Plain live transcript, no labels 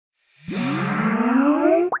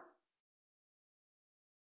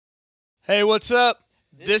Hey, what's up?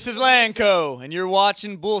 This is LANco, and you're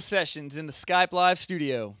watching Bull Sessions in the Skype Live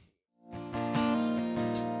studio.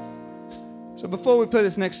 So before we play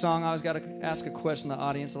this next song, I always got to ask a question to the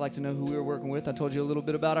audience. I'd like to know who we were working with. I told you a little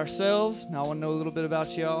bit about ourselves. Now I want to know a little bit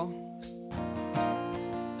about y'all.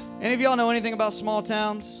 Any of y'all know anything about small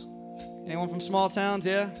towns? Anyone from small towns,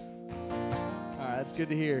 yeah? All right, that's good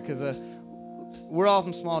to hear, because we're all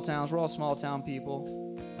from small towns. We're all small town people.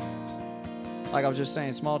 Like I was just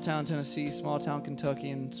saying, small town Tennessee, small town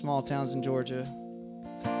Kentucky, and small towns in Georgia.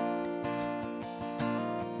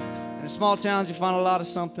 And in small towns, you find a lot of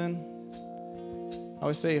something. I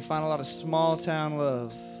always say you find a lot of small town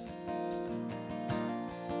love.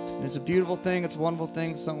 And it's a beautiful thing, it's a wonderful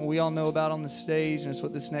thing, it's something we all know about on the stage, and it's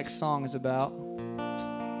what this next song is about.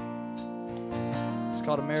 It's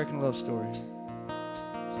called American Love Story.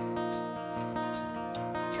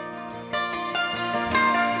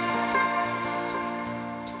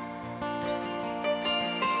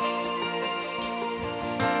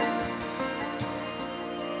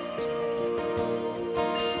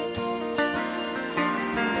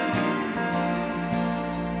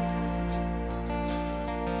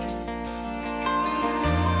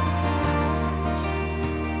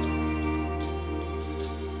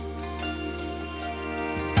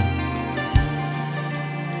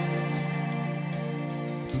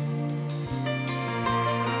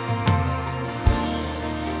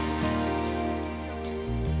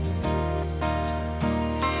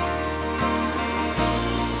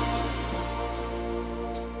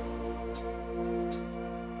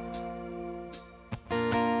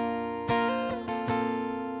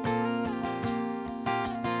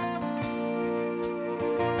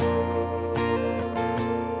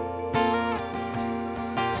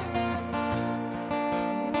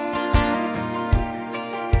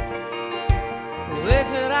 They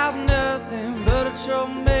said I was nothing but a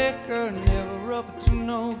troublemaker, never up to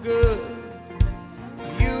no good.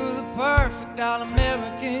 You were the perfect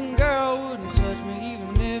all-American girl, wouldn't touch me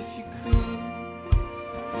even if you could.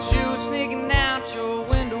 But you were sneaking out your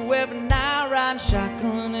window every night, riding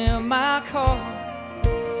shotgun in my car.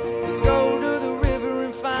 We'd go to the river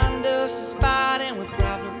and find us a spot, and we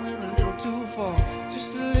probably went a little too far,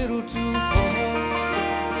 just a little too far.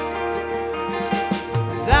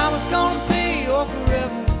 'Cause I was gonna be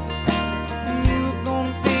forever, and you were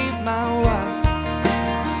gonna be my wife.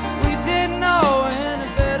 We didn't know any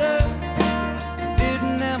better,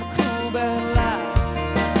 didn't have a clue about life.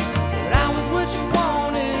 But I was what you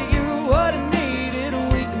wanted, you were what I needed, and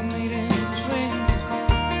we could meet in between.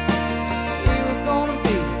 We were gonna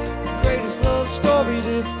be the greatest love story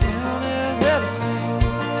this town has ever seen.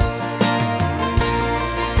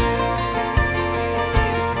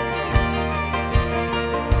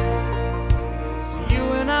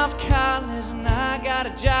 Off college and I got a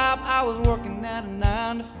job, I was working at a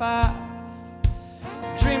 9 to 5,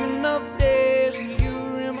 dreaming of the days when you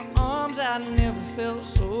were in my arms. I never felt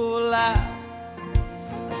so alive.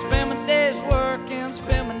 I spent my days working,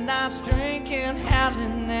 spent my nights drinking,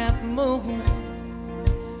 howling at the moon,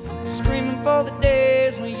 screaming for the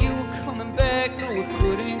days when you were coming back. No, it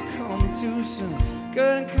couldn't come too soon,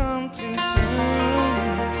 couldn't come too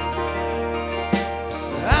soon.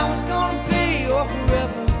 I was gonna be your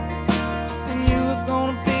forever, and you were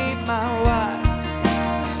gonna be my wife.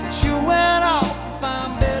 But you went off to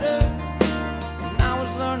find better, and I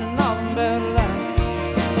was learning all about life.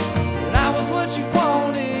 But I was what you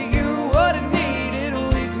wanted, you were what I needed, and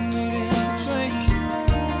we could meet in between.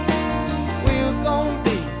 We were gonna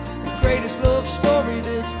be the greatest love story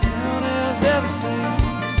this town has ever seen.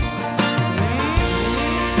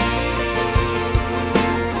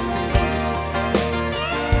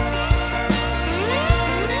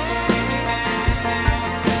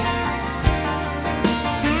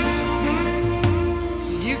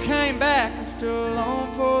 Back after a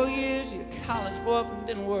long 4 years, your college boyfriend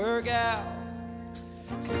didn't work out.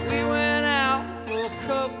 So we went out for a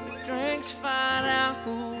couple of drinks, find out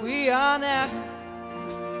who we are now.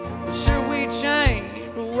 Sure we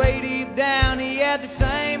changed, but way deep down he had the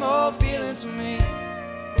same old feelings for me.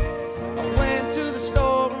 I went to the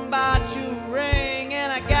store and bought you a ring,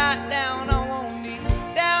 and I got down on one knee,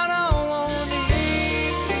 down on one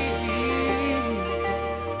knee.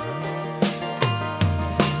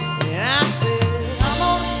 And I said,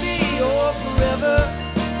 forever,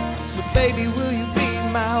 so baby, will you be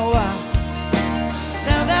my wife?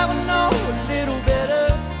 Now that we know a little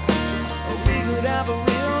better, we could have a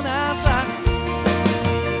real nice life.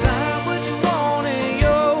 'Cause I'm what you want and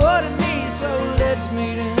you're what I need, so let's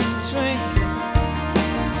meet in between.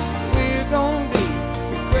 We're gonna be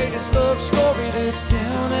the greatest love story this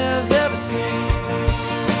town has